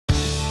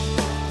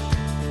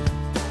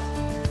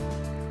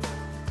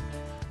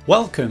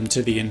Welcome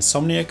to the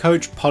Insomnia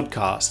Coach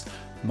podcast.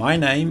 My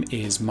name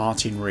is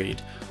Martin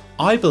Reed.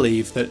 I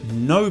believe that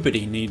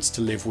nobody needs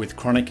to live with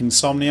chronic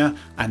insomnia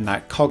and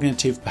that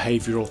cognitive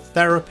behavioral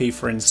therapy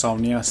for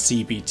insomnia,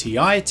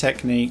 CBT-I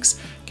techniques,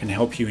 can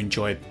help you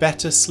enjoy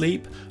better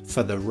sleep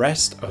for the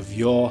rest of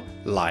your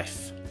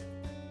life.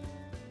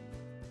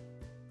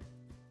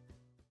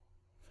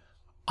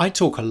 I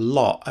talk a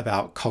lot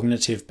about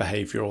cognitive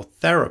behavioral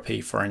therapy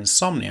for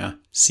insomnia,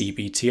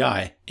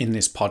 CBT-I, in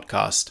this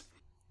podcast.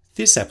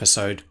 This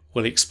episode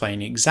will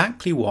explain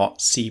exactly what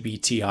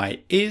CBT-I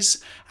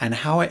is and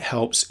how it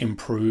helps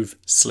improve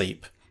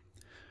sleep.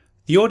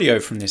 The audio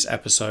from this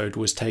episode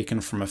was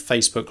taken from a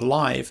Facebook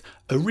Live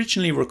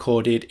originally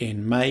recorded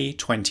in May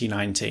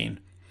 2019.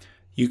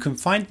 You can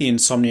find the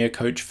Insomnia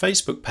Coach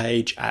Facebook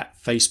page at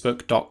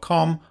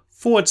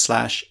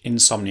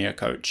facebook.com/Insomnia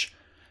Coach.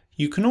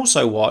 You can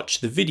also watch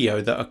the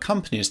video that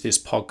accompanies this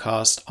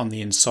podcast on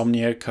the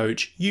Insomnia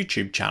Coach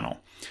YouTube channel.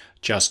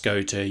 Just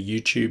go to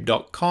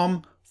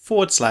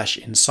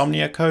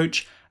youtube.com/Insomnia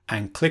Coach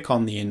and click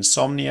on the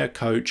Insomnia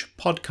Coach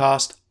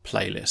podcast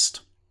playlist.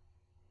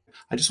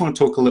 I just want to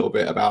talk a little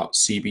bit about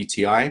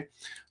CBT-I,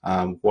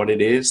 what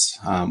it is,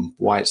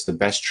 why it's the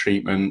best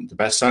treatment,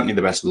 certainly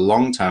the best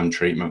long-term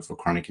treatment for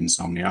chronic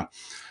insomnia.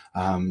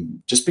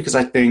 Just because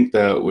I think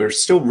that we're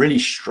still really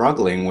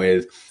struggling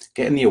with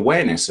getting the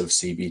awareness of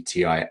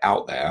CBT-I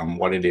out there and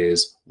what it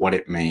is, what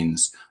it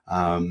means.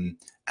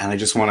 And I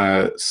just want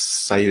to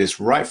say this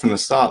right from the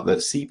start that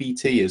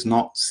CBT is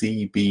not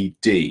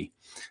CBD.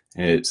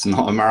 It's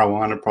not a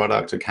marijuana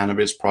product, a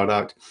cannabis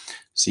product.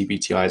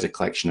 CBT-I is a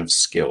collection of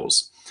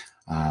skills.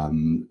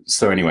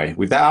 So anyway,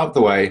 with that out of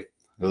the way,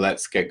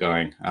 let's get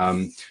going.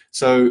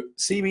 So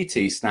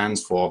CBT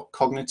stands for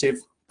Cognitive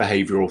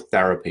Behavioral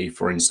Therapy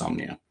for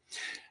Insomnia.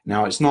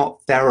 Now, it's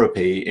not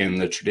therapy in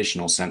the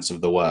traditional sense of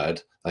the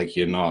word. Like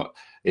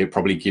it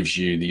probably gives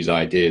you these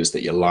ideas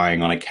that you're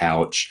lying on a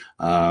couch,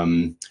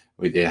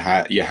 with your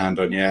hand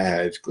on your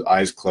head,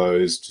 eyes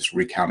closed, just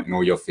recounting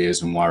all your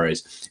fears and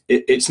worries.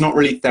 It's not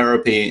really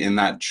therapy in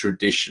that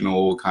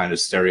traditional kind of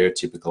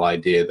stereotypical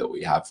idea that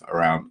we have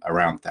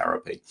around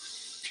therapy.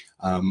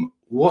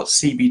 What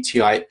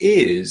CBT-I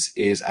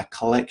is a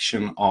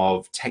collection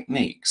of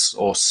techniques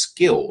or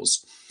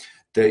skills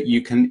that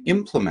you can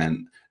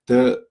implement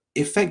that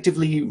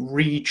effectively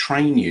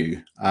retrain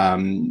you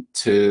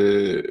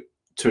to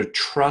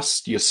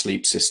trust your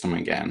sleep system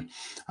again.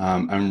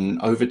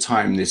 And over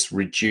time, this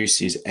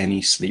reduces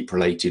any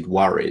sleep-related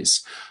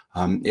worries.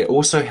 It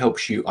also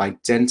helps you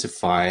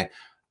identify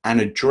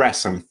and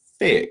address and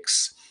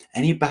fix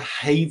any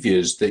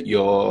behaviors that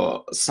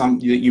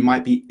you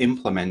might be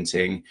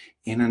implementing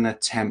in an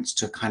attempt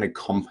to kind of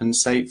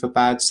compensate for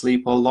bad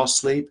sleep or lost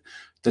sleep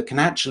that can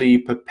actually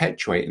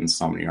perpetuate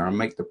insomnia and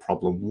make the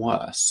problem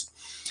worse.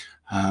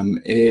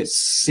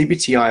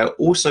 CBT-I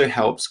also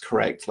helps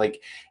correct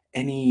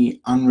any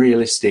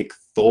unrealistic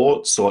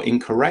thoughts or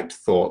incorrect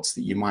thoughts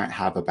that you might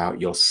have about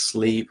your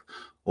sleep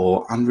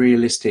or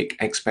unrealistic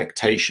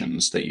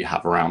expectations that you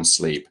have around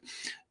sleep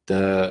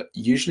that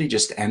usually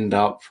just end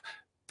up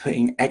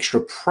putting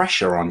extra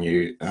pressure on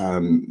you.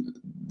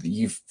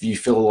 You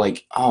feel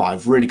like, oh,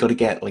 I've really got to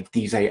get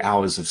these 8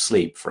 hours of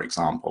sleep, for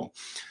example.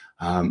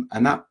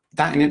 And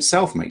that in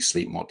itself makes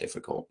sleep more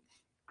difficult.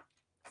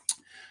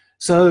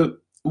 So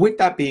with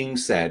that being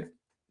said,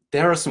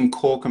 there are some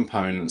core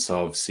components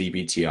of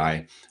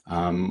CBT-I.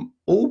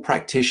 All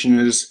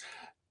practitioners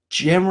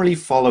generally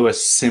follow a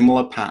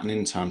similar pattern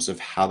in terms of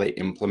how they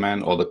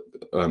implement or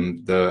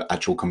the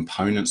actual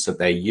components that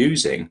they're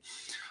using,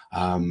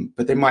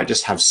 but they might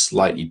just have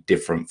slightly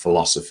different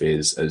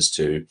philosophies as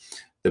to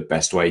the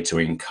best way to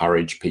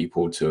encourage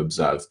people to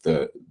observe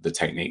the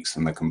techniques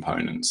and the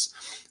components.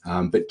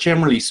 But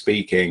generally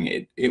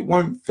speaking, it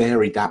won't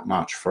vary that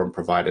much from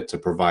provider to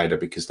provider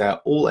because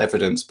they're all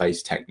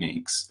evidence-based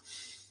techniques.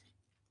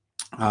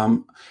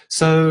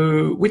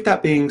 So with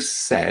that being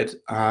said,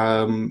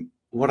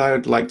 what I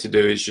would like to do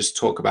is just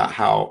talk about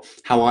how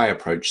I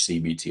approach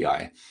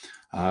CBT-I.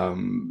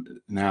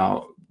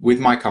 Now, with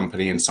my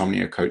company,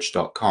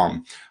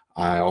 InsomniaCoach.com,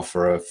 I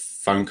offer a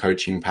phone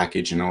coaching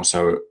package and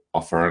also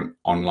offer an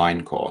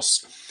online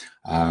course.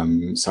 So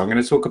I'm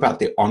going to talk about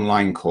the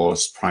online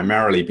course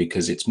primarily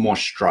because it's more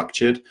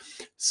structured.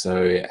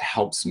 So it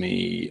helps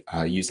me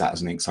use that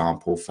as an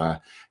example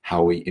for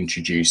how we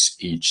introduce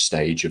each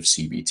stage of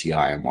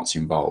CBT-I and what's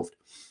involved.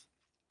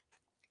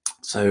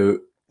 So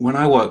when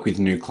I work with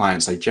new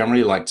clients, I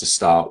generally like to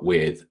start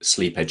with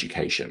sleep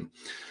education.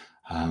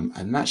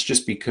 And that's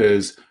just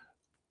because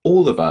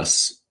all of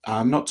us,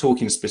 I'm not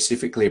talking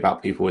specifically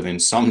about people with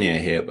insomnia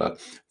here, but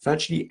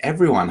virtually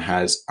everyone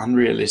has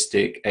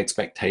unrealistic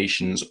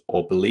expectations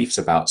or beliefs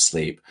about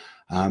sleep.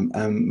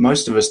 And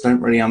most of us don't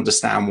really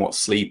understand what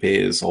sleep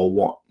is or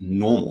what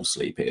normal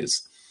sleep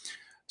is.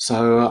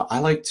 So I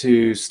like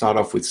to start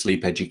off with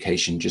sleep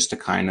education just to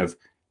kind of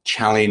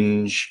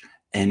challenge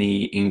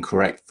any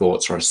incorrect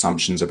thoughts or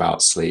assumptions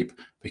about sleep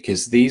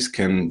because these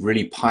can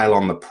really pile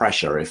on the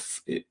pressure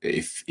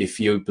if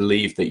you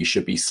believe that you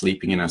should be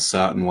sleeping in a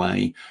certain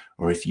way,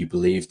 or if you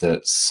believe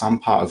that some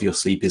part of your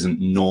sleep isn't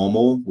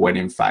normal when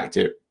in fact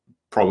it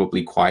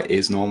probably quite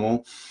is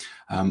normal.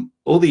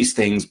 All these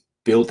things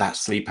build that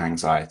sleep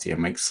anxiety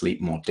and make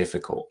sleep more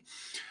difficult.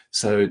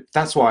 So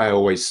that's why I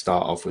always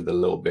start off with a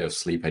little bit of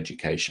sleep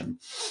education.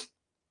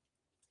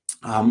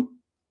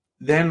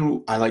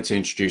 Then I like to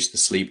introduce the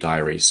sleep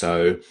diary.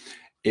 So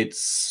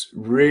it's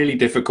really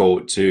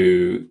difficult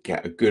to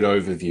get a good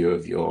overview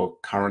of your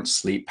current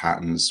sleep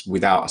patterns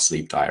without a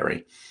sleep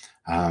diary.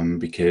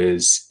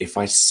 Because if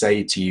I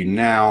say to you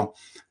now,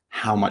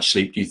 how much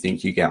sleep do you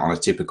think you get on a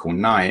typical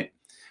night?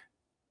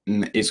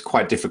 It's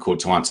quite difficult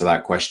to answer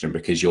that question,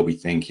 because you'll be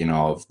thinking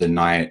of the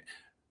night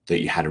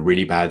that you had a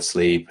really bad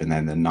sleep and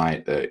then the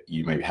night that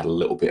you maybe had a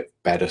little bit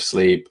better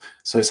sleep.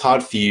 So it's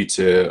hard for you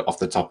to, off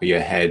the top of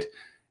your head,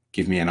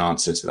 give me an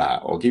answer to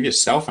that, or give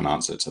yourself an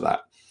answer to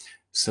that.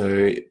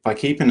 So by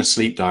keeping a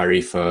sleep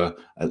diary for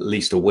at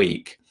least a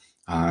week,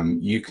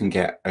 you can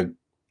get a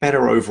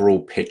better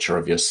overall picture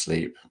of your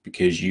sleep,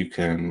 because you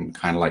can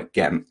kind of like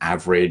get an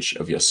average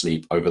of your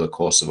sleep over the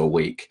course of a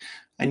week.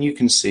 And you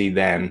can see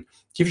then,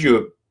 gives you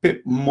a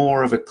bit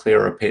more of a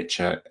clearer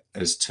picture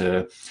as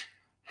to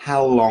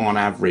how long on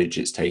average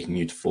it's taking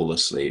you to fall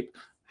asleep,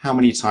 how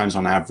many times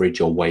on average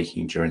you're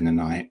waking during the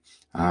night,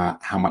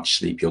 how much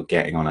sleep you're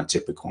getting on a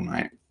typical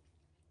night.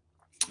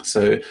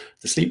 So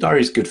the sleep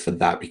diary is good for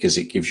that, because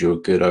it gives you a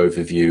good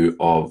overview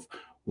of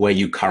where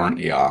you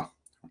currently are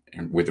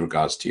with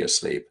regards to your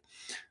sleep.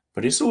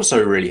 But it's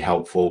also really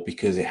helpful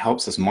because it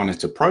helps us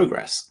monitor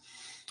progress.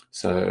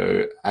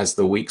 So as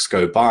the weeks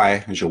go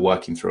by, as you're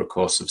working through a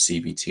course of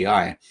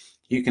CBT-I,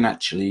 you can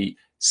actually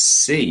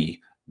see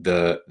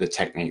the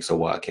techniques are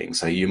working.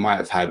 So you might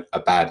have had a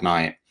bad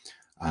night,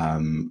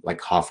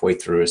 like halfway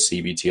through a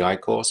CBT-I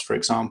course, for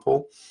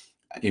example.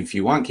 If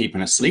you weren't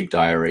keeping a sleep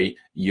diary,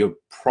 you're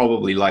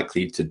probably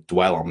likely to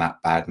dwell on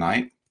that bad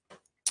night.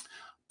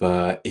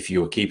 But if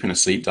you were keeping a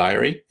sleep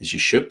diary, as you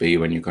should be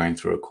when you're going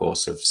through a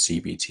course of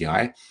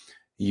CBT-I,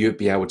 you'd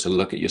be able to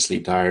look at your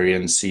sleep diary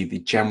and see the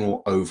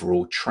general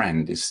overall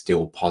trend is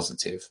still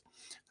positive.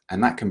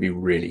 And that can be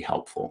really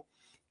helpful.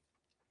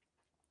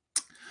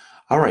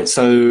 All right,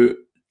 so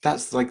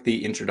that's like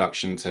the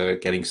introduction to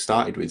getting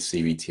started with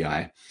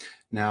CBT-I.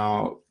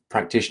 Now,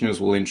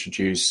 practitioners will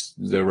introduce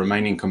the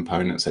remaining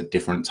components at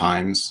different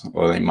times,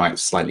 or they might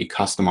slightly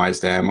customize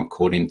them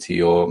according to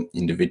your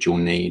individual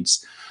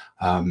needs.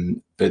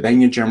 But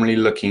then you're generally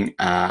looking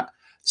at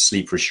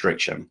sleep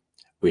restriction,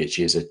 which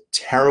is a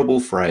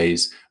terrible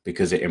phrase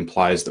because it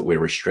implies that we're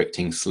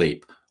restricting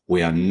sleep.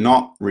 We are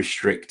not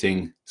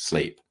restricting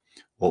sleep.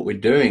 What we're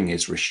doing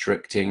is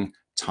restricting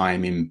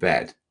time in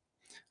bed.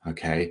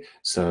 Okay,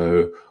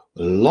 so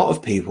a lot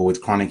of people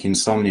with chronic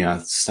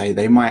insomnia say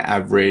they might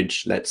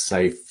average, let's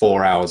say,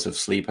 4 hours of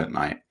sleep at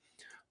night,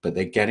 but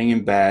they're getting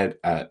in bed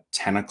at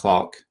 10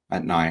 o'clock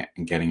at night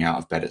and getting out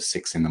of bed at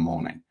 6 in the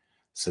morning.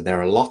 So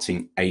they're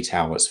allotting 8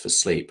 hours for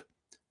sleep,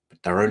 but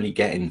they're only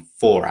getting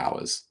 4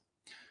 hours.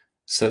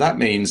 So that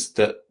means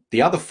that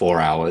the other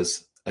 4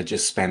 hours are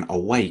just spent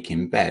awake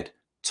in bed,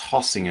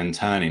 tossing and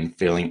turning,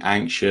 feeling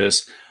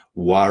anxious,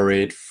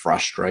 worried,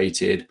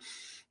 frustrated,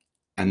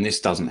 and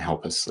this doesn't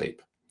help us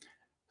sleep.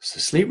 So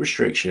sleep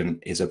restriction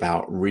is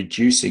about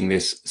reducing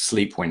this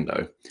sleep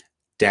window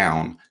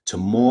down to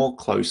more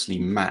closely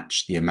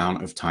match the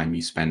amount of time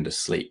you spend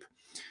asleep.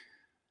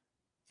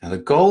 Now, the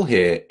goal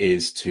here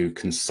is to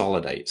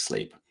consolidate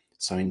sleep.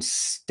 So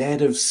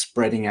instead of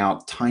spreading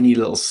out tiny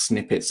little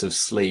snippets of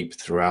sleep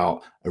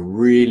throughout a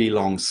really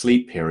long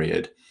sleep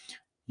period,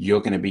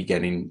 you're going to be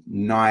getting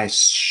nice,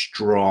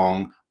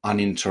 strong,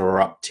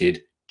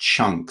 uninterrupted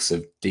chunks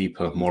of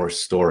deeper, more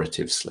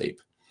restorative sleep.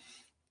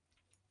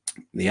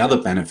 The other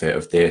benefit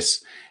of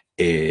this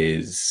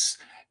is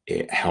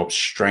it helps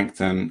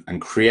strengthen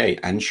and create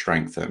and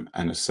strengthen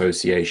an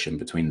association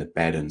between the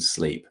bed and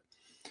sleep.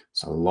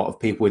 So a lot of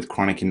people with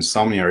chronic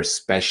insomnia,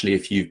 especially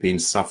if you've been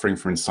suffering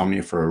from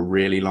insomnia for a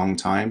really long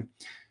time,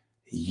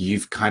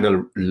 you've kind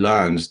of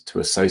learned to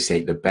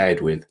associate the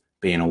bed with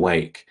being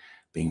awake,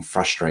 being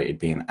frustrated,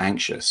 being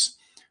anxious,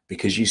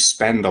 because you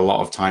spend a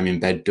lot of time in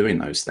bed doing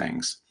those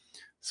things.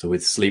 So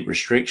with sleep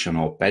restriction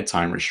or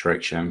bedtime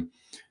restriction,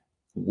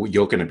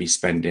 you're going to be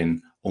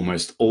spending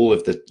almost all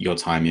of your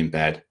time in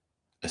bed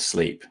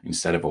asleep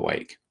instead of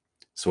awake.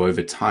 So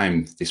over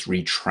time, this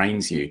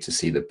retrains you to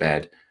see the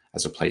bed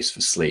as a place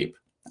for sleep.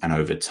 And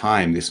over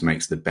time, this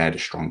makes the bed a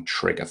strong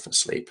trigger for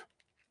sleep.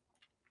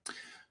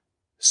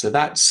 So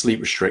that's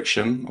sleep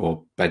restriction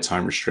or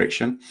bedtime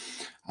restriction.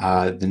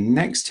 The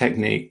next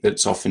technique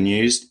that's often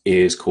used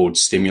is called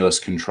stimulus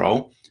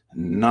control.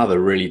 Another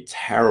really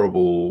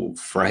terrible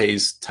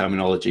phrase,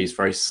 terminology, is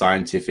very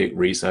scientific,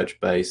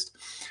 research-based.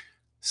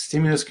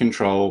 Stimulus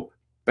control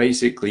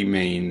basically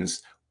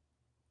means,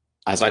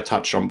 as I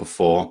touched on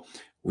before,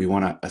 we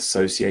want to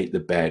associate the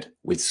bed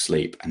with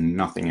sleep and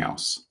nothing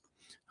else.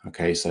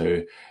 Okay,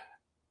 so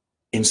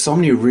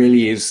insomnia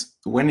really is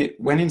when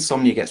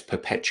insomnia gets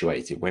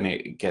perpetuated, when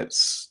it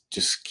gets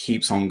just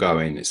keeps on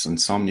going, it's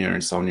insomnia,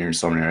 insomnia,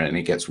 insomnia, and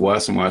it gets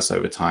worse and worse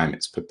over time.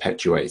 It's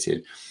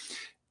perpetuated.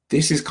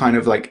 This is kind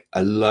of like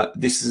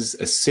this is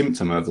a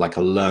symptom of like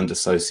a learned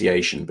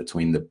association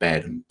between the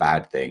bed and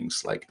bad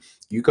things. Like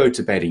you go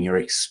to bed and you're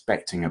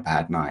expecting a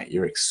bad night,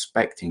 you're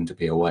expecting to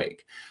be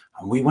awake,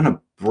 and we want to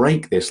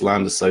break this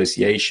learned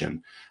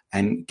association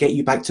and get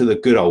you back to the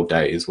good old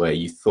days where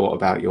you thought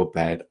about your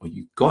bed or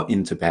you got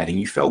into bed and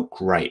you felt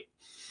great.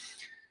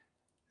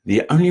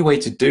 The only way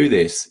to do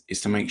this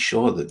is to make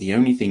sure that the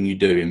only thing you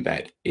do in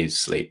bed is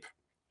sleep.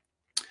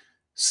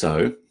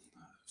 So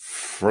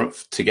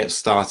to get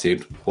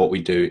started, what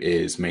we do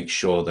is make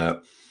sure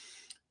that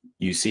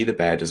you see the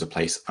bed as a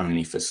place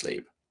only for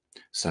sleep.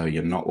 So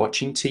you're not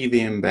watching TV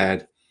in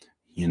bed,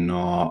 you're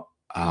not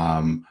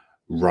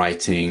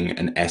writing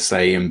an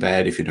essay in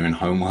bed if you're doing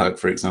homework,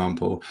 for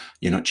example,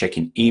 you're not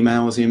checking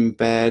emails in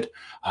bed,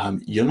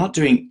 you're not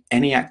doing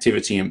any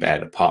activity in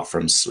bed apart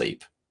from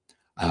sleep.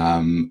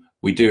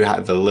 We do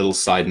have a little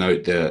side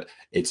note that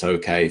it's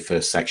okay for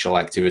sexual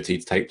activity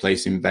to take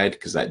place in bed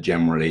because that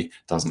generally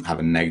doesn't have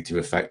a negative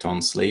effect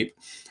on sleep.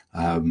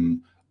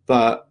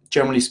 But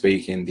generally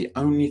speaking, the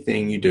only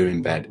thing you do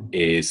in bed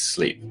is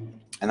sleep.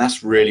 And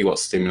that's really what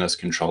stimulus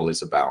control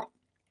is about.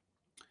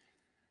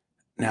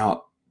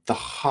 Now, the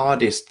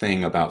hardest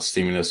thing about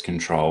stimulus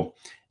control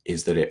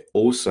is that it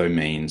also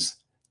means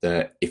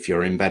that if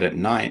you're in bed at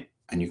night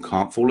and you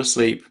can't fall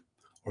asleep,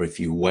 or if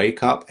you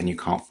wake up and you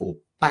can't fall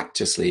back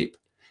to sleep,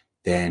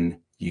 then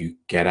you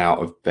get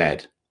out of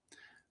bed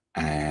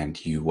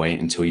and you wait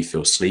until you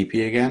feel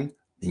sleepy again,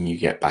 then you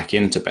get back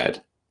into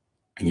bed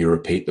and you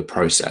repeat the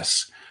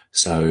process.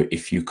 So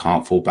if you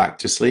can't fall back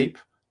to sleep,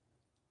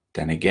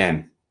 then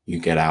again, you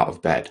get out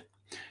of bed.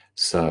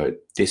 So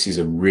this is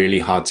a really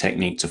hard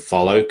technique to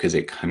follow because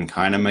it can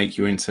kind of make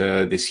you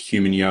into this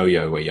human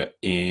yo-yo where you're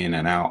in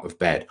and out of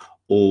bed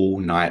all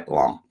night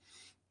long.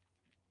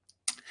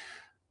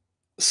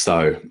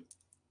 So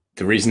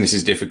the reason this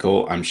is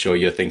difficult, I'm sure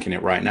you're thinking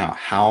it right now.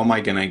 How am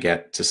I going to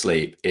get to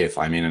sleep if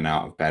I'm in and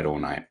out of bed all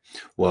night?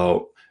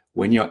 Well,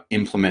 when you're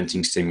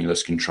implementing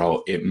stimulus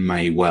control, it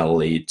may well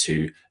lead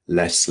to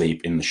less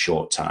sleep in the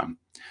short term.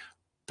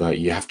 But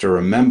you have to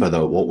remember,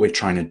 though, what we're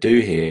trying to do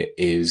here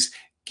is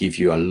give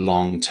you a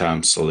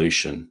long-term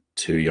solution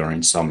to your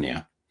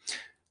insomnia.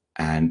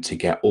 And to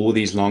get all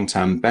these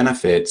long-term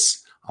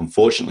benefits,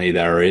 unfortunately,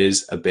 there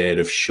is a bit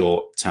of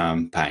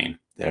short-term pain.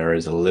 There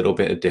is a little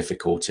bit of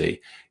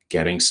difficulty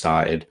getting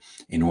started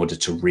in order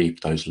to reap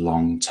those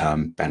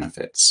long-term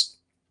benefits.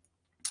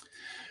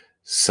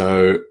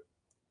 So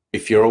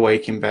if you're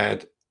awake in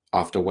bed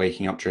after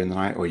waking up during the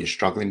night, or you're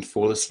struggling to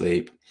fall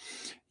asleep,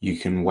 you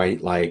can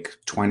wait like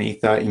 20,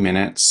 30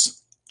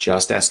 minutes.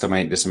 Just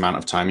estimate this amount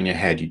of time in your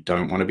head. You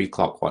don't want to be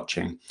clock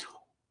watching.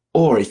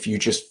 Or if you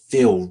just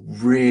feel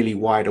really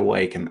wide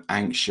awake and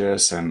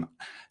anxious and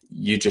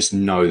you just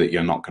know that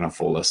you're not going to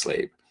fall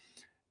asleep,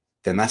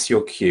 then that's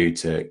your cue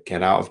to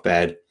get out of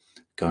bed,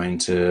 go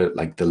into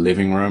like the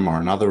living room or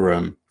another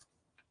room,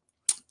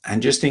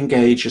 and just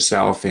engage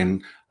yourself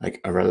in like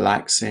a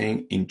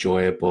relaxing,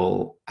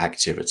 enjoyable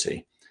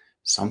activity.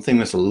 Something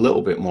that's a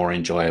little bit more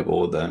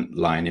enjoyable than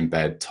lying in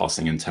bed,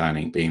 tossing and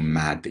turning, being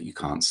mad that you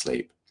can't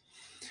sleep.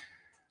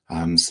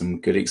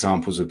 Some good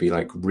examples would be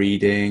like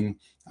reading,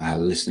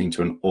 listening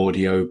to an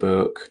audio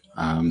book.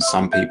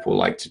 Some people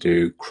like to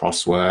do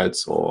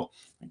crosswords or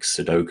like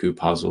Sudoku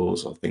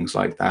puzzles or things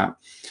like that.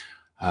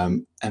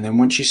 And then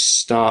once you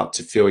start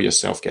to feel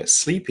yourself get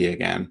sleepy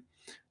again,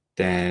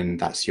 then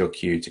that's your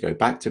cue to go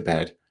back to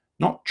bed.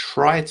 Not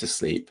try to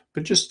sleep,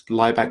 but just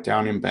lie back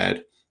down in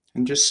bed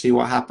and just see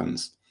what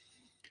happens.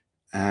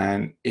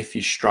 And if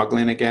you're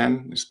struggling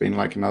again, it's been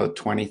like another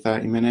 20,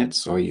 30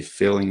 minutes, or you're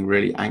feeling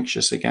really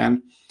anxious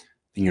again,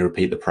 then you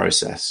repeat the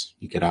process.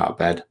 You get out of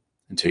bed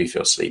until you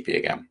feel sleepy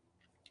again.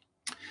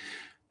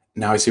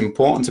 Now, it's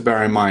important to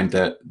bear in mind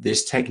that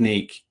this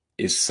technique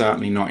is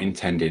certainly not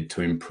intended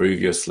to improve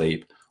your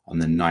sleep on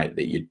the night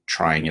that you're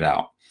trying it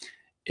out.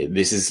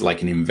 This is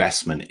like an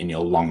investment in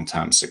your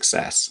long-term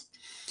success.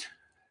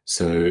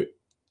 So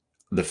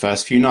the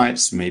first few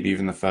nights, maybe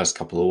even the first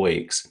couple of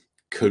weeks,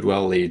 could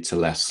well lead to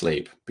less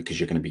sleep because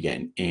you're going to be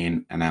getting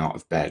in and out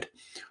of bed.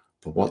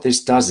 But what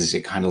this does is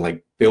it kind of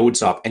like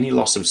builds up, any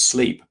loss of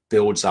sleep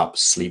builds up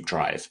sleep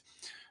drive.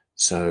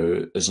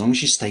 So as long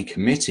as you stay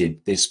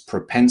committed, this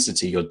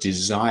propensity, your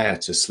desire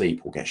to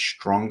sleep will get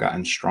stronger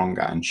and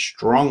stronger and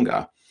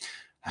stronger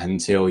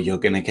until you're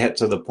going to get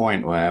to the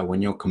point where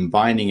when you're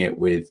combining it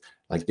with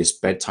like this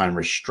bedtime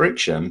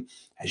restriction,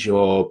 as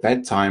your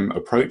bedtime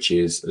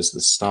approaches, as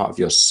the start of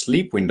your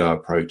sleep window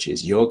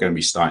approaches, you're going to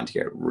be starting to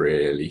get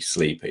really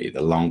sleepy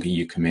the longer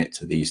you commit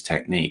to these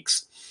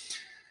techniques.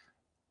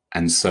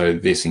 And so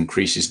this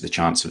increases the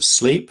chance of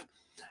sleep,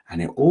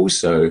 and it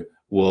also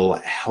will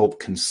help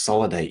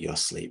consolidate your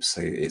sleep.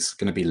 So it's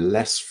going to be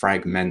less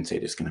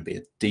fragmented. It's going to be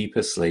a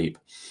deeper sleep.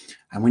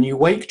 And when you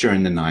wake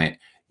during the night,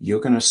 you're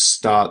going to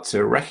start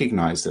to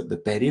recognize that the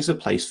bed is a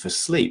place for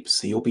sleep.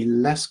 So you'll be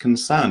less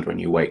concerned when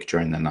you wake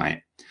during the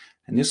night.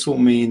 And this will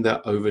mean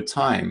that over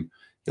time,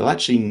 you'll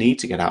actually need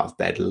to get out of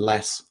bed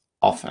less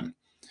often.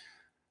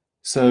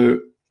 So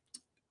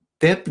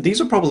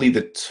these are probably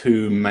the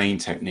two main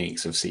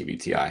techniques of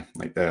CBT-I,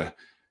 like the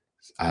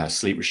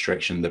sleep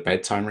restriction, the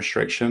bedtime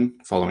restriction,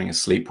 following a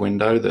sleep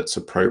window that's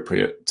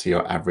appropriate to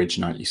your average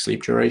nightly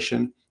sleep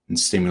duration, and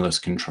stimulus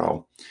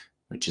control,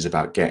 which is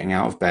about getting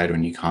out of bed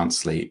when you can't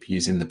sleep,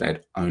 using the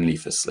bed only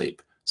for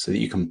sleep, so that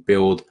you can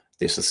build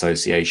this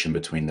association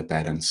between the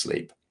bed and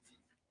sleep.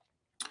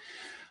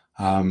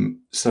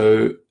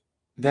 So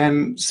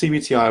then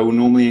CBT-I will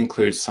normally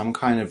include some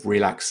kind of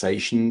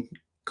relaxation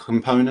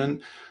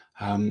component.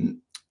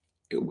 In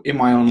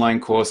my online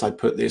course, I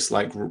put this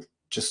like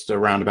just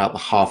around about the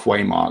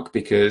halfway mark,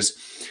 because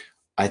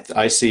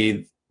I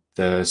see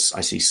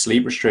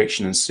sleep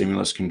restriction and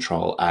stimulus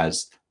control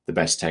as the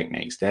best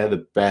techniques. They're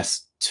the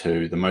best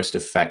two, the most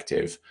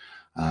effective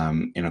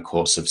in a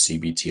course of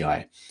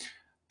CBT-I.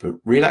 But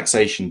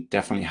relaxation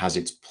definitely has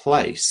its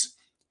place.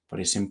 But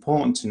it's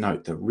important to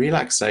note that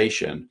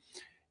relaxation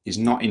is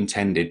not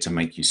intended to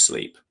make you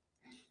sleep.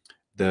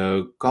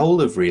 The goal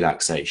of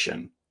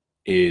relaxation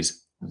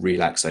is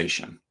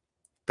relaxation.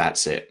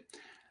 That's it.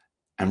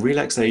 And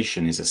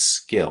relaxation is a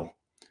skill.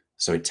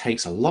 So it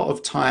takes a lot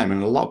of time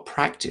and a lot of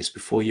practice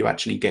before you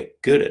actually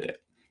get good at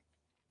it.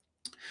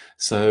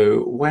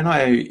 So when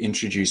I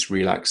introduce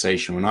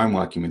relaxation, when I'm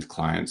working with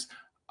clients,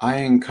 I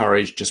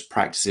encourage just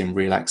practicing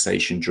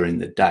relaxation during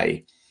the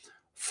day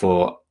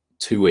for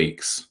 2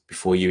 weeks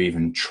before you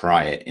even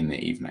try it in the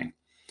evening.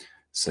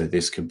 So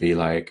this could be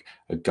like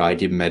a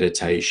guided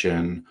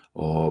meditation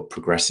or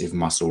progressive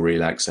muscle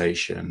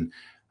relaxation.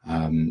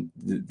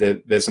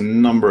 There's a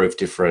number of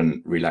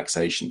different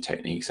relaxation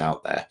techniques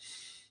out there.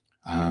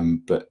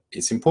 But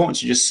it's important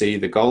to just see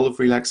the goal of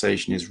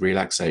relaxation is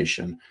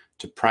relaxation,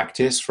 to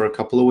practice for a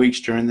couple of weeks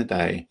during the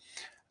day.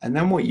 And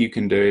then what you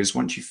can do is,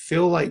 once you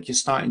feel like you're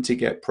starting to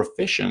get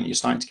proficient, you're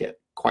starting to get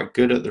quite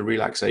good at the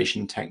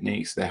relaxation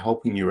techniques, they're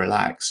helping you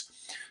relax,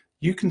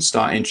 you can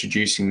start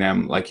introducing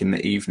them like in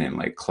the evening,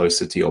 like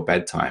closer to your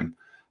bedtime.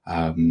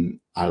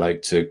 I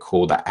like to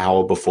call that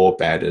hour before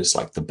bed as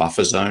like the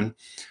buffer zone,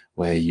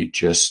 where you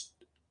just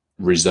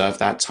reserve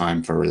that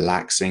time for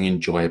relaxing,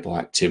 enjoyable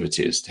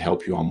activities to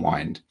help you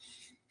unwind.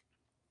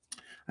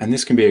 And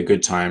this can be a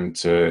good time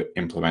to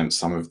implement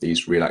some of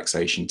these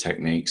relaxation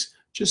techniques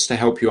just to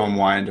help you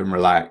unwind and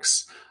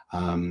relax,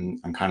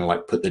 and kind of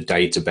like put the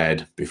day to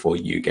bed before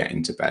you get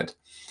into bed.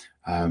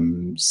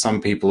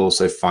 Some people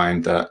also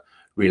find that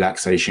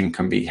relaxation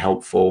can be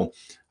helpful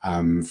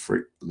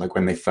for like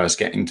when they first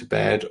get into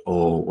bed,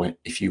 or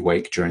if you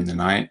wake during the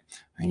night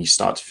and you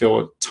start to feel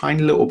a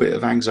tiny little bit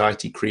of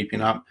anxiety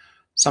creeping up.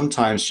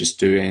 Sometimes just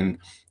doing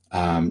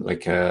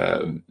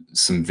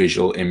some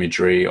visual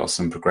imagery or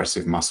some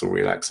progressive muscle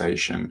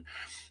relaxation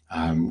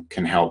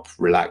can help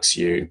relax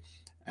you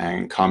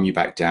and calm you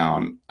back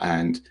down.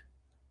 And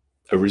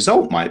a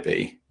result might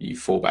be you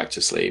fall back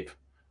to sleep,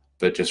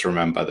 but just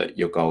remember that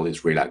your goal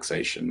is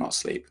relaxation, not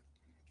sleep.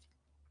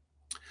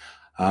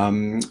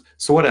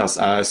 So what else?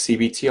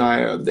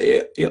 CBT-I,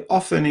 it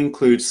often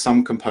includes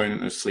some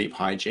component of sleep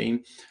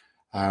hygiene.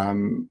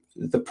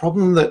 The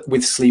problem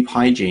with sleep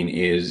hygiene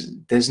is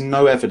there's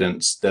no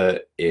evidence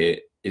that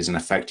it is an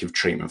effective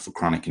treatment for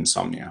chronic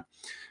insomnia.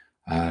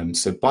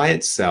 So by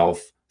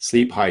itself,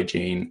 sleep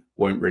hygiene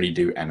won't really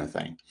do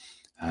anything.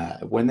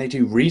 When they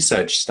do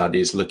research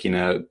studies looking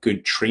at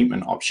good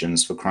treatment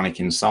options for chronic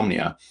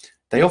insomnia,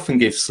 they often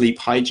give sleep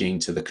hygiene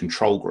to the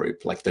control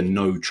group, like the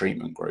no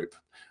treatment group.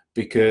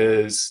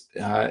 Because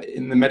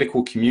in the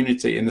medical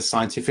community, in the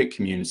scientific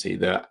community,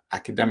 the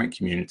academic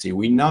community,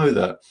 we know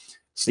that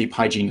sleep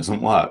hygiene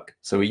doesn't work.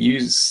 So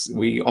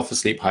we offer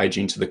sleep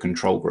hygiene to the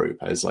control group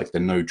as like the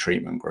no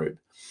treatment group.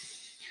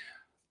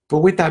 But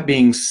with that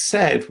being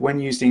said, when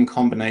used in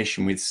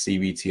combination with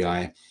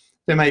CBT-I,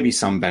 there may be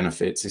some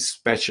benefits,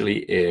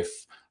 especially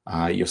if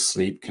your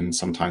sleep can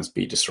sometimes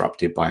be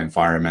disrupted by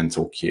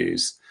environmental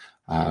cues,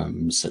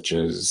 such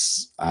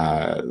as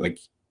like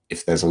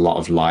if there's a lot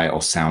of light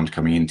or sound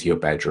coming into your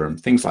bedroom,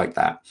 things like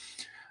that.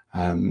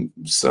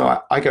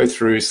 So I go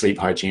through sleep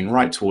hygiene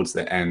right towards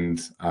the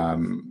end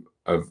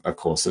of a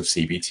course of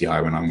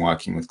CBT-I when I'm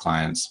working with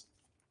clients.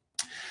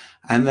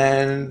 And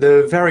then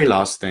the very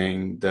last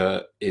thing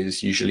that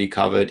is usually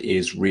covered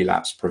is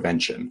relapse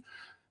prevention.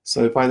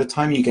 So by the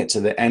time you get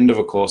to the end of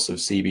a course of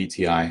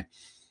CBT-I,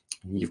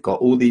 you've got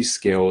all these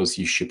skills,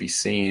 you should be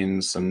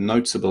seeing some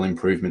noticeable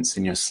improvements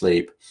in your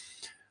sleep.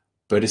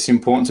 But it's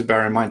important to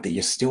bear in mind that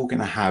you're still going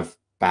to have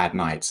bad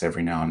nights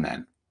every now and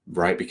then,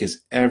 right?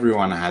 Because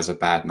everyone has a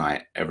bad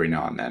night every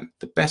now and then.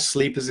 The best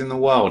sleepers in the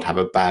world have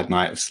a bad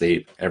night of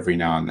sleep every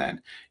now and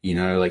then. You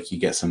know, like you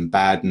get some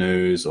bad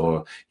news,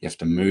 or you have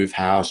to move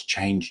house,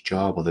 change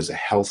job, or there's a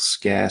health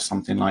scare,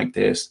 something like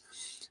this.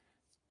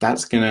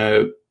 That's going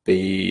to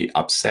be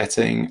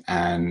upsetting,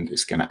 and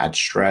it's going to add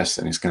stress,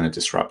 and it's going to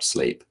disrupt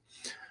sleep.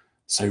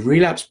 So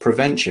relapse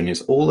prevention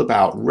is all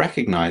about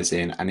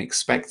recognizing and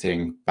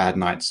expecting bad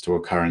nights to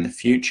occur in the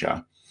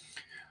future,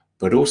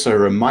 but also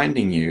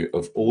reminding you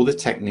of all the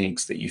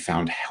techniques that you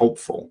found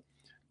helpful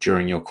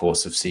during your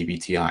course of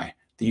CBT-I,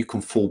 that you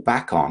can fall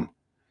back on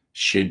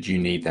should you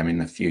need them in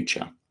the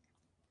future.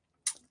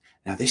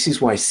 Now, this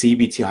is why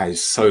CBT-I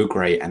is so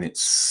great, and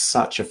it's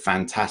such a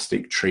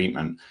fantastic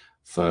treatment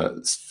for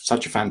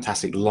such a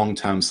fantastic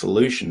long-term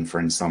solution for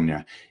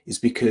insomnia, is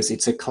because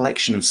it's a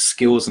collection of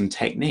skills and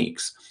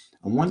techniques.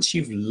 And once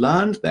you've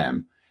learned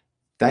them,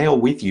 they are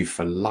with you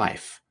for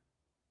life.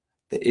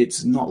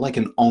 It's not like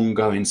an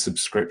ongoing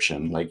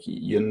subscription. Like,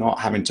 you're not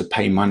having to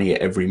pay money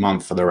every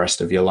month for the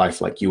rest of your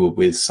life like you would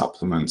with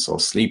supplements or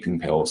sleeping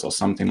pills or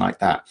something like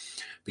that,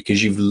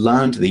 because you've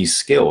learned these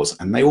skills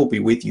and they will be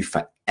with you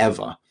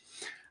forever.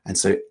 And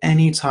so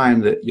anytime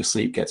that your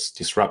sleep gets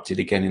disrupted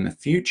again in the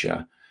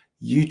future,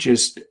 you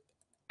just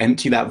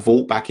empty that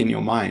vault back in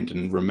your mind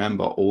and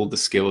remember all the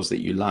skills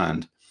that you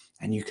learned,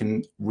 and you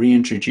can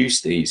reintroduce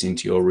these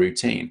into your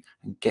routine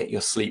and get your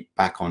sleep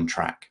back on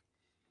track.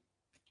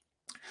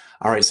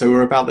 All right, so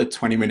we're about the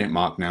 20-minute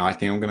mark now. I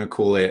think I'm going to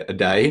call it a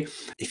day.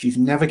 If you've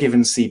never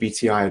given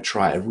CBT-I a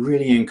try, I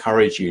really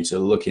encourage you to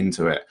look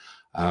into it.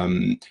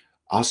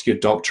 Ask your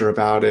doctor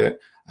about it.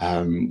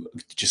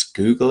 Just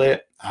Google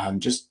it.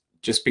 Just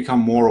become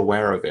more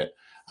aware of it.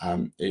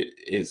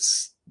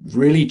 It's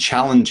really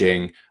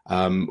challenging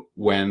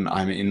when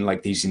I'm in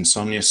like these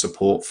insomnia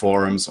support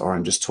forums, or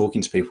I'm just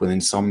talking to people with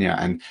insomnia,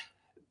 and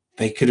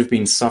they could have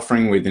been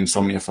suffering with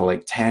insomnia for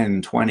like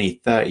 10,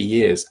 20, 30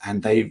 years,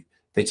 and they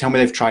tell me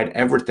they've tried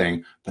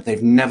everything, but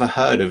they've never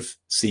heard of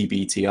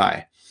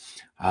CBT-I.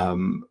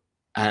 And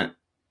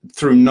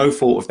through no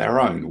fault of their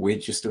own, we're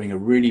just doing a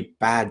really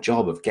bad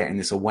job of getting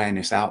this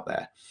awareness out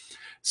there.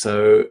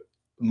 So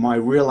my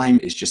real aim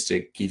is just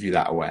to give you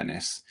that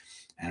awareness.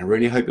 And I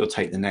really hope you'll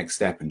take the next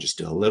step and just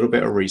do a little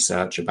bit of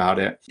research about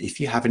it. If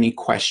you have any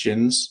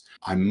questions,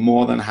 I'm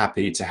more than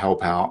happy to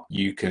help out.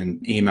 You can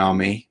email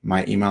me.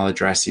 My email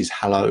address is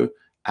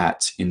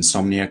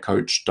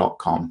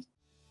hello@insomniacoach.com.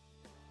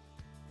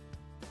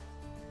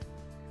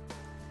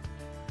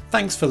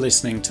 Thanks for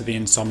listening to the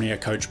Insomnia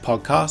Coach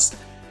podcast.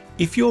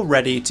 If you're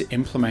ready to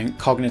implement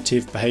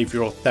cognitive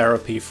behavioral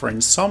therapy for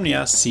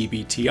insomnia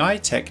CBT-I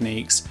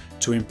techniques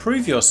to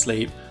improve your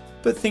sleep,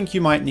 but think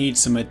you might need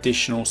some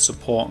additional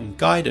support and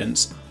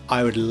guidance,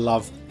 I would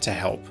love to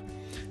help.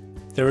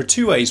 There are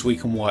two ways we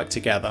can work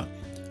together.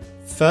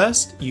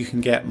 First, you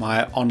can get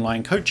my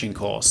online coaching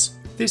course.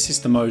 This is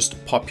the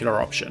most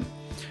popular option.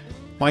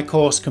 My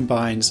course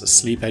combines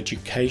sleep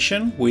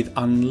education with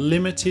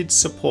unlimited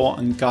support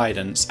and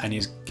guidance and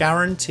is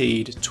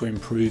guaranteed to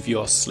improve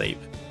your sleep.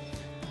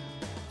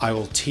 I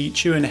will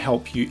teach you and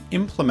help you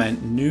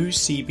implement new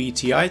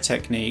CBT-I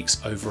techniques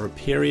over a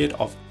period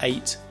of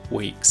 8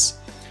 weeks.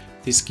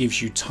 This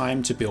gives you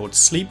time to build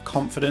sleep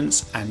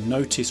confidence and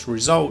notice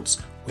results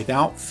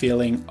without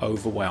feeling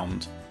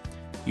overwhelmed.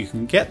 You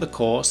can get the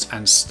course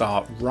and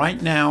start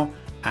right now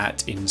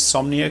at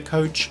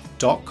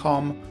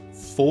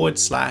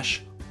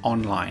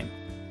insomniacoach.com/online.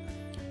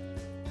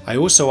 I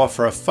also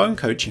offer a phone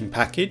coaching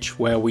package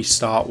where we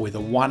start with a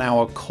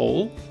 1-hour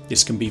call.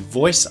 This can be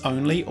voice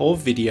only or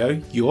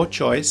video, your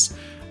choice,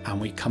 and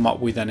we come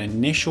up with an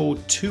initial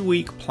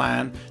 2-week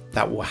plan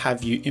that will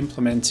have you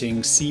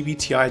implementing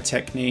CBT-I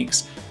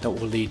techniques that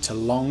will lead to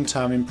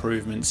long-term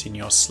improvements in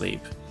your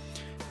sleep.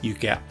 You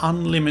get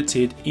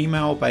unlimited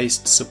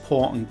email-based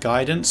support and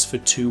guidance for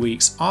 2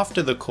 weeks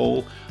after the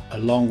call,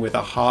 along with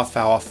a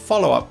half-hour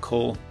follow-up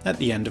call at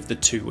the end of the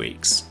 2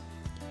 weeks.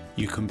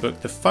 You can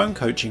book the phone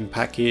coaching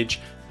package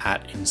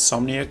at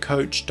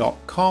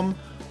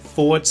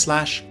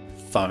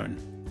insomniacoach.com/phone.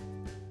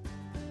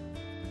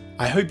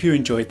 I hope you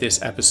enjoyed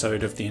this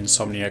episode of the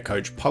Insomnia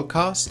Coach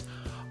podcast.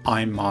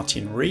 I'm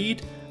Martin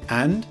Reed,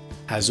 and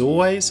as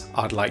always,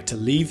 I'd like to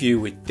leave you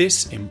with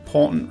this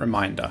important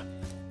reminder: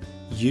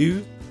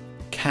 you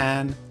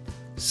can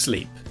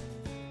sleep.